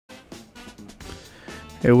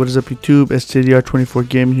Hey, what is up YouTube? STDR24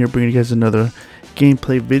 Gaming here, bringing you guys another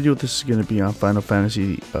gameplay video. This is going to be on Final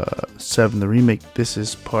Fantasy VII the Remake. This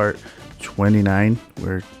is part 29.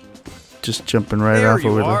 We're just jumping right off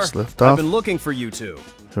where we left off. I've been looking for you two.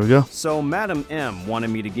 Here we go. So Madam M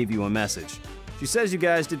wanted me to give you a message. She says you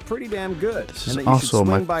guys did pretty damn good. This is also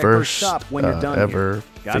my first ever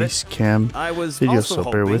face cam video, so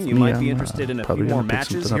bear with me. I'm probably going to put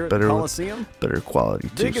something up better with better quality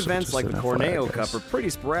too. Big events like the Corneo Cup are pretty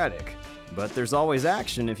sporadic, but there's always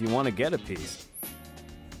action if you want to get a piece.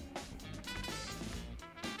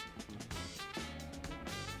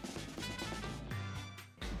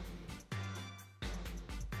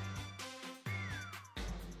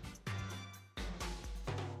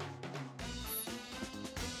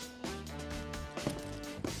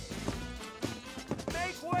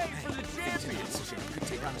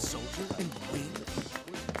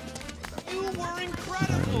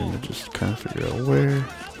 Just kind of figure out where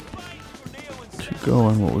to go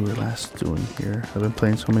and what we were last doing here. I've been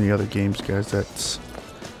playing so many other games, guys, it's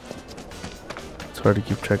hard to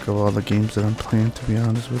keep track of all the games that I'm playing, to be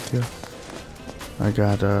honest with you. I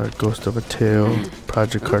got Ghost of a Tale,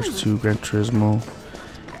 Project Cars 2, Gran Turismo,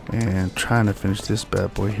 and trying to finish this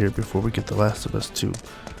bad boy here before we get The Last of Us 2.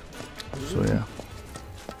 So yeah,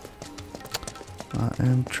 I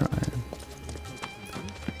am trying.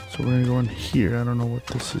 So we're gonna go in here. I don't know what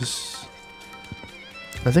this is.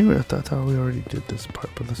 I think I thought we already did this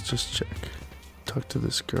part, but let's just check. Talk to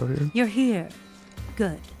this girl here. You're here.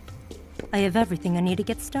 Good. I have everything I need to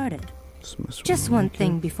get started. Just one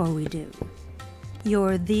thing before we do.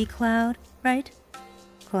 You're the Cloud, right?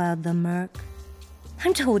 Cloud the Merc.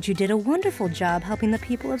 I'm told you did a wonderful job helping the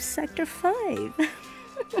people of Sector 5.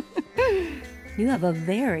 You have a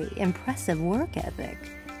very impressive work ethic.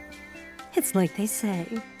 It's like they say,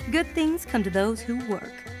 good things come to those who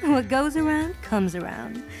work. What goes around comes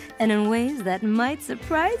around, and in ways that might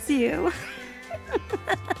surprise you.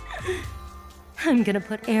 I'm gonna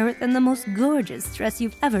put Aerith in the most gorgeous dress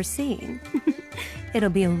you've ever seen. It'll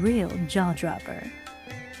be a real jaw-dropper.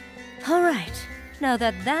 Alright, now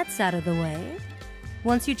that that's out of the way,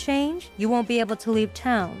 once you change, you won't be able to leave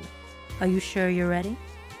town. Are you sure you're ready?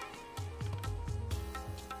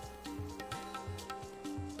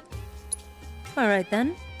 Alright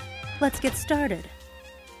then, let's get started.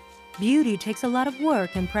 Beauty takes a lot of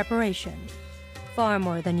work and preparation. Far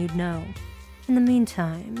more than you'd know. In the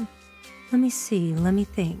meantime, let me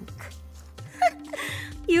think.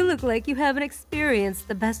 You look like you haven't experienced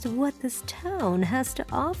the best of what this town has to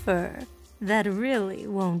offer. That really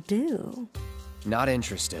won't do. Not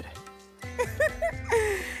interested.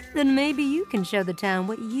 Then maybe you can show the town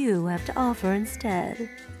what you have to offer instead.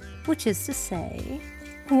 Which is to say,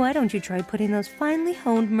 why don't you try putting those finely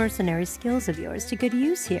honed mercenary skills of yours to good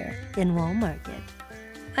use here in Wall Market?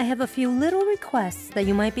 I have a few little requests that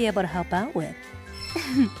you might be able to help out with.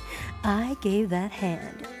 I gave that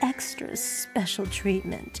hand extra special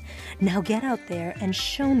treatment. Now get out there and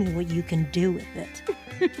show me what you can do with it.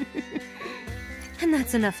 And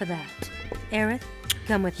that's enough of that. Aerith,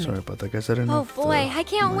 come with me. Sorry about that, guys. I didn't know. Oh boy, I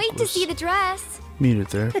can't wait to see the dress. Muted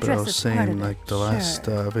there, but I was saying, like, the last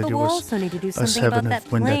video was us having to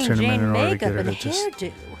win that tournament in order to get her to just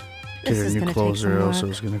get her new clothes, or else it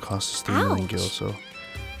was going to cost us 3 million gil, so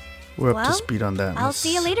we're up to speed on that. I'll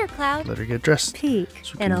see you later, Cloud. Let her get dressed, Peek,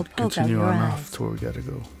 so we can continue on off to where we gotta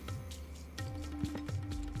go.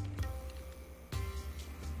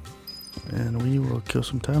 And we will kill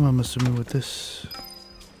some time, I'm assuming, with this.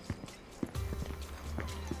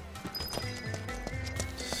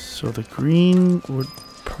 So the green would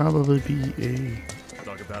probably be a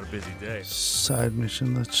talk about a busy day. Side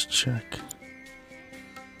mission. Let's check.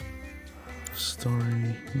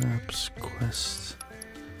 Story, maps, quests.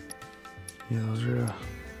 Yeah, those are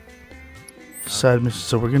side missions.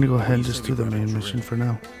 So we're gonna go ahead and just do the main mission for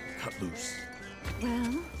now. Cut loose.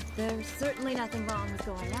 Well, there's certainly nothing wrong with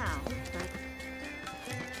going out, but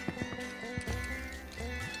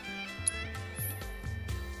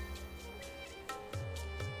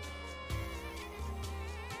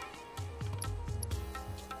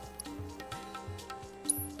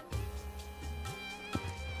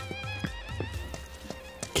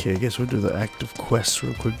okay, I guess we'll do the active quests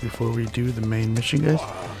real quick before we do the main mission, guys.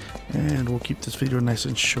 And we'll keep this video nice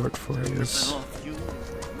and short for us.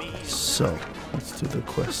 So, let's do the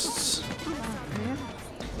quests.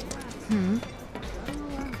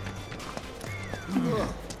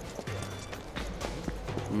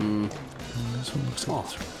 This one looks like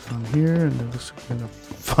it's from here, and it looks like we're gonna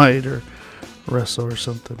fight or wrestle or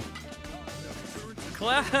something.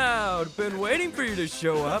 Cloud, been waiting for you to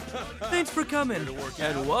show up. Thanks for coming,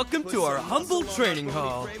 and welcome to our humble training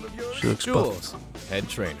hall. She looks Jules, head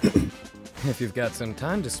trainer. If you've got some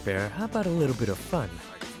time to spare, how about a little bit of fun?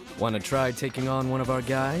 Want to try taking on one of our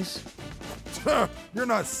guys? You're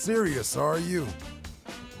not serious, are you?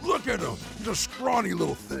 Look at him. He's a scrawny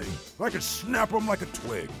little thing. I could snap him like a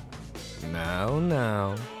twig.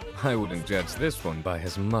 Now. I wouldn't judge this one by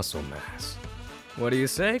his muscle mass. What do you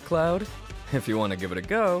say, Cloud? If you want to give it a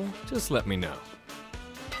go, just let me know.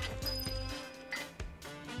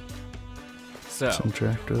 So, Some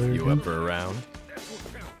tractor there you again. up for a round?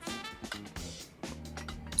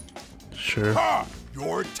 Sure. Ha!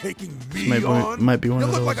 You're taking me Might be- on? might be one you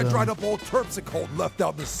of look like those, a dried up old terpsichore left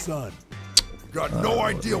out in the sun. You got no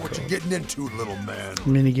idea what you're getting into, little man.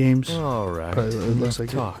 Mini games. All right, Probably it looks enough like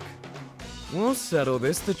it. talk. We'll settle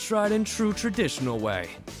this the tried and true traditional way.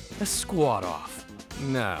 A squat off.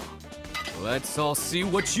 Now, let's all see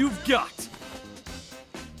what you've got.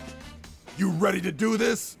 You ready to do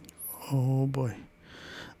this? Oh boy.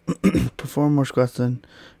 Perform more squats than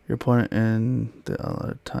your opponent in the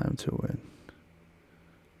allotted time to win.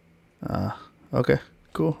 Okay,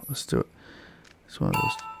 cool. Let's do it. It's one of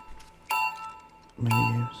those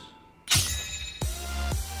mini games.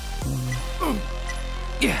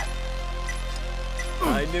 Yeah.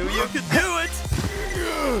 I knew you could do it.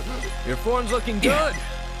 Your form's looking good.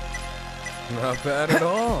 Not bad at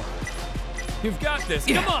all. You've got this.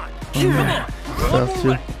 Come on. Come on. One Tough more too.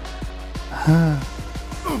 round.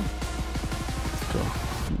 Let's go.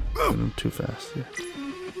 I'm too fast here.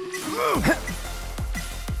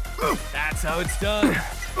 That's how it's done.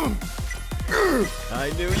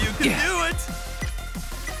 I knew you could do it.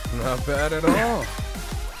 Not bad at all.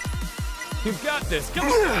 You've got this. Come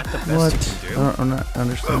on. That's the best What? you can do. I'm not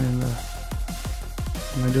understanding the.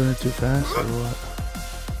 Am I doing it too fast or what?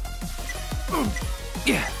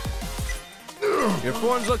 Yeah. Your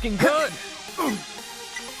form's looking good.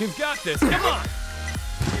 You've got this. Come on.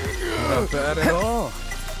 Not bad at all.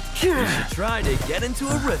 You should try to get into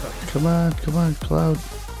a rhythm. Come on, Cloud.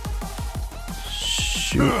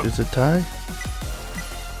 Shoot, is it tie?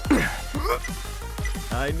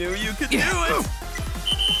 I knew you could do it.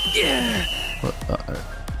 Yeah.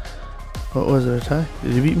 What was it, a tie?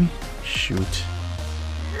 Did he beat me? Shoot.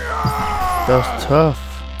 That was tough.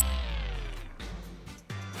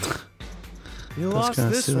 You That's lost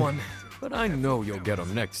kinda this silly. one, but I know you'll get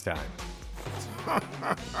them next time.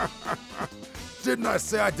 Didn't I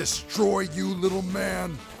say I'd destroy you, little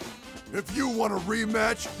man? If you want a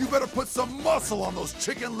rematch, you better put some muscle on those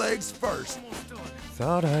chicken legs first.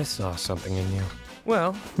 Thought I saw something in you.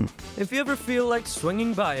 Well, if you ever feel like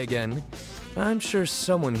swinging by again, I'm sure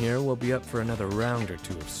someone here will be up for another round or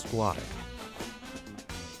two of squatting.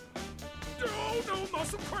 Oh, no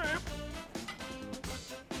muscle cramp.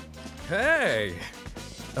 Hey!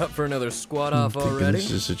 Up for another squat off Thinking already?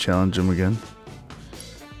 this is to challenge him again.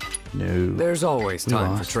 No. There's always We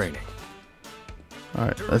time for lost. training.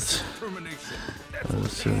 Alright, let's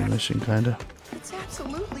see the mission, kinda. It's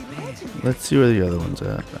absolutely legendary. Let's see where the other one's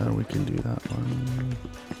at. We can do that one.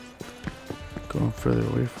 Going further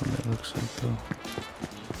away from it, looks like, though.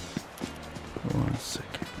 1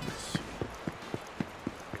 second. Let's see.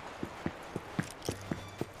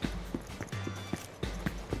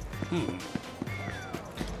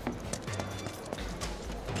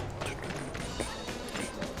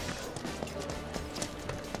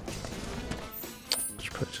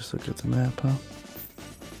 Should probably just look at the map, huh?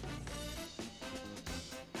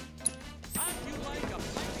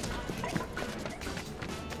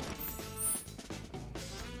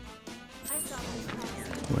 I saw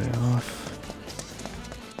him. Way off.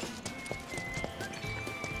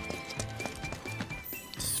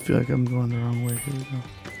 Just feel like I'm going the wrong way. Here we go.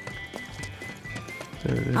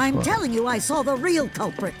 There it is. I'm Wow. telling you, I saw the real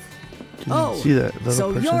culprit. Can you see that little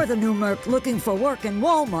so person? you're the new merc looking for work in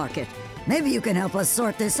Wall Market. Maybe you can help us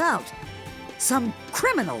sort this out. Some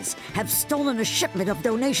criminals have stolen a shipment of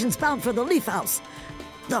donations bound for the Leaf House.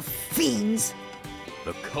 The fiends.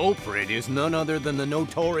 The culprit is none other than the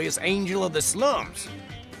notorious Angel of the Slums.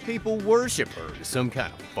 People worship her as some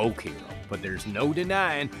kind of folk hero, but there's no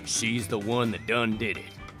denying she's the one that done did it.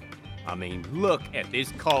 I mean, look at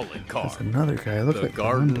this calling card. That's another guy. Look The like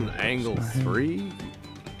Garden Wonder Woman. Angle It's not him. 3?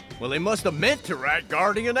 Well, they must have meant to write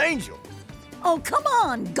Guardian Angel. Oh, come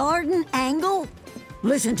on, Garden Angle.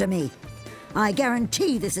 Listen to me. I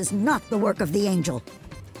guarantee this is not the work of the Angel.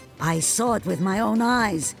 I saw it with my own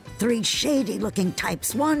eyes. 3 shady-looking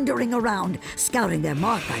types wandering around, scouting their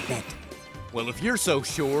mark, I bet. Well, if you're so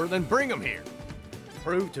sure, then bring them here.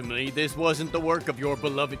 Prove to me this wasn't the work of your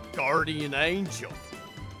beloved Guardian Angel.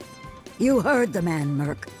 You heard the man,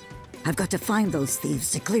 Merc. I've got to find those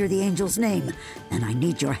thieves to clear the Angel's name, and I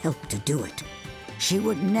need your help to do it. She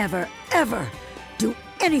would never, ever do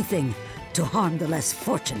anything to harm the less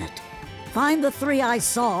fortunate. Find the 3 I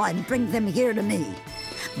saw and bring them here to me.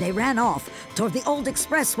 They ran off toward the old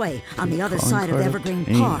expressway on the other side of Evergreen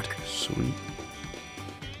Park. Sweet.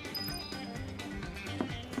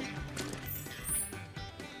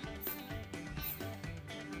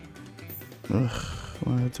 Ugh, I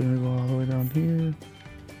have to go all the way down here.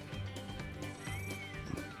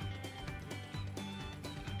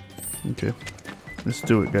 Okay, let's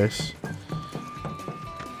do it, guys.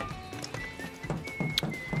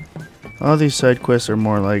 All these side quests are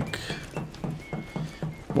more like,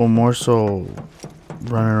 well, more so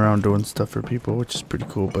running around doing stuff for people, which is pretty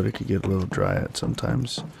cool, but it could get a little dry at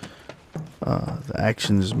sometimes. The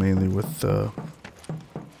action is mainly with the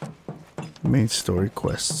main story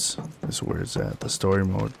quests is where it's at. The story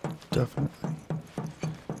mode, definitely.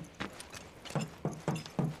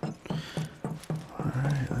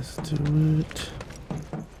 Alright, let's do it.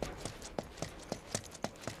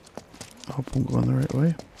 Hope I'm going the right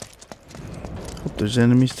way. Hope there's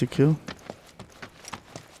enemies to kill.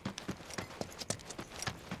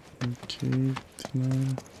 Okay,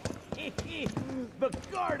 The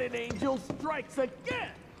Garden Angel strikes again!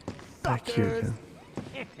 back here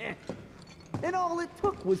again. And all it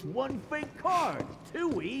took was one fake card.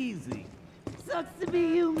 Too easy. Sucks to be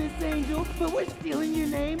you, Miss Angel, but we're stealing your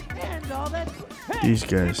name and all that. Hey, These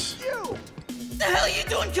guys. you! The hell are you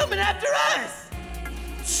doing coming after us?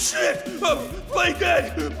 Shit! Play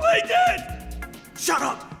dead! Play dead! Shut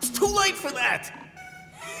up! It's too late for that!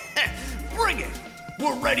 Bring it!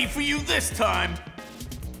 We're ready for you this time!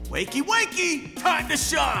 Wakey wakey! Time to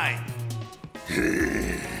shine!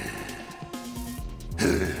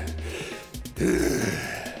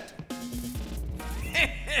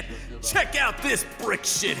 Check out this brick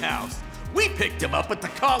shithouse! We picked him up at the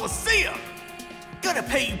Coliseum! Gonna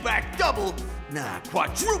pay you back double, nah,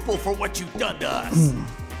 quadruple for what you've done to us!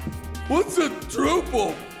 What's a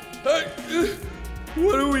druple?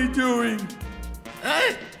 What are we doing?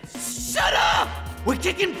 Shut up! We're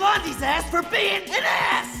kicking Blondie's ass for being an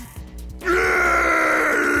ass!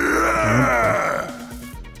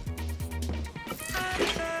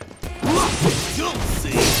 You'll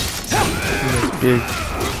see! Big.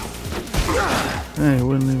 Hey, it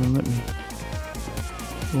wouldn't even let me.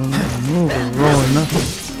 Wouldn't let me move or roll or nothing.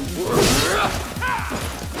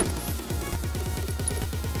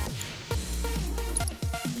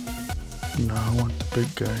 No, I want the big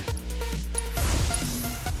guy.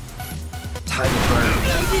 Time to burn.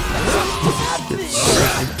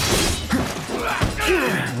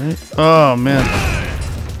 Right. Oh man.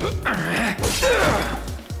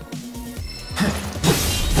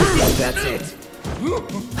 That's it.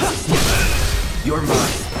 You're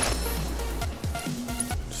mine.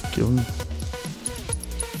 Just kill him.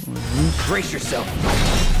 Brace yourself.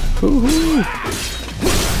 Woohoo!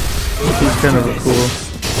 He's kind of a cool,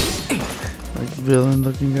 like, villain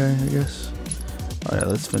looking guy, I guess. Oh yeah,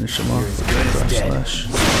 let's finish him off.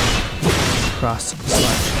 Cross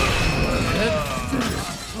slash.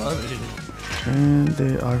 And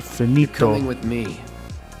they are finito. Coming with me.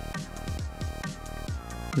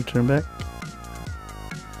 Return back.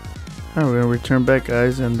 Alright, we're gonna return back,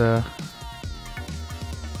 guys, and I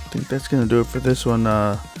think that's gonna do it for this one.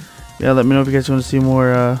 Yeah, let me know if you guys want to see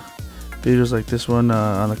more videos like this one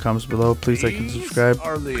on the comments below. Please like and subscribe.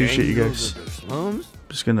 Appreciate you guys.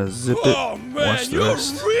 Just gonna zip it. Oh man, Watch the you're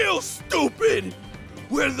rest. real stupid!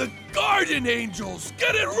 We're the Garden Angels!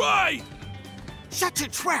 Get it right! Shut your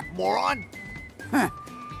trap, moron! Huh.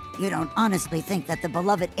 You don't honestly think that the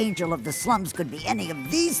beloved angel of the slums could be any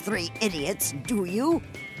of these 3 idiots, do you?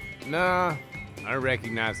 Nah, I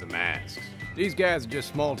recognize the masks. These guys are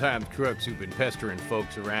just small-time crooks who've been pestering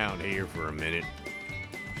folks around here for a minute.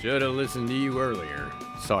 Should've listened to you earlier.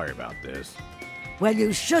 Sorry about this. Well,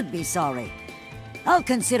 you should be sorry. I'll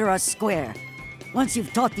consider us square, once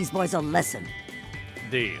you've taught these boys a lesson.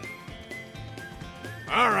 Deal.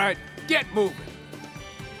 All right, get moving.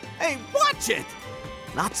 Hey, watch it!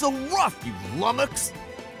 Not so rough, you lummox!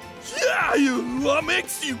 Yeah, you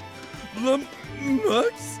lummox! You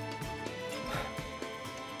lummox!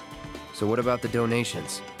 So what about the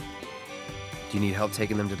donations? Do you need help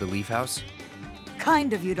taking them to the Leaf House?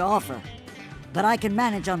 Kind of you to offer, but I can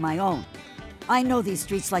manage on my own. I know these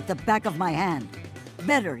streets like the back of my hand.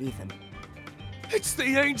 Better, even. It's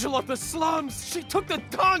the Angel of the Slums! She took the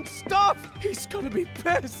darn stuff! He's gonna be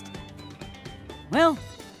pissed! Well,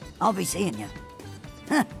 I'll be seeing you.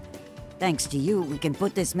 Thanks to you, we can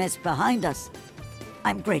put this mess behind us.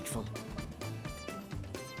 I'm grateful.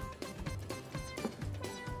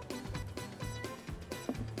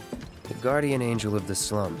 Guardian Angel of the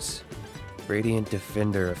Slums. Radiant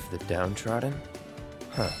Defender of the Downtrodden?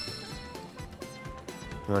 Huh.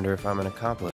 Wonder if I'm an accomplice.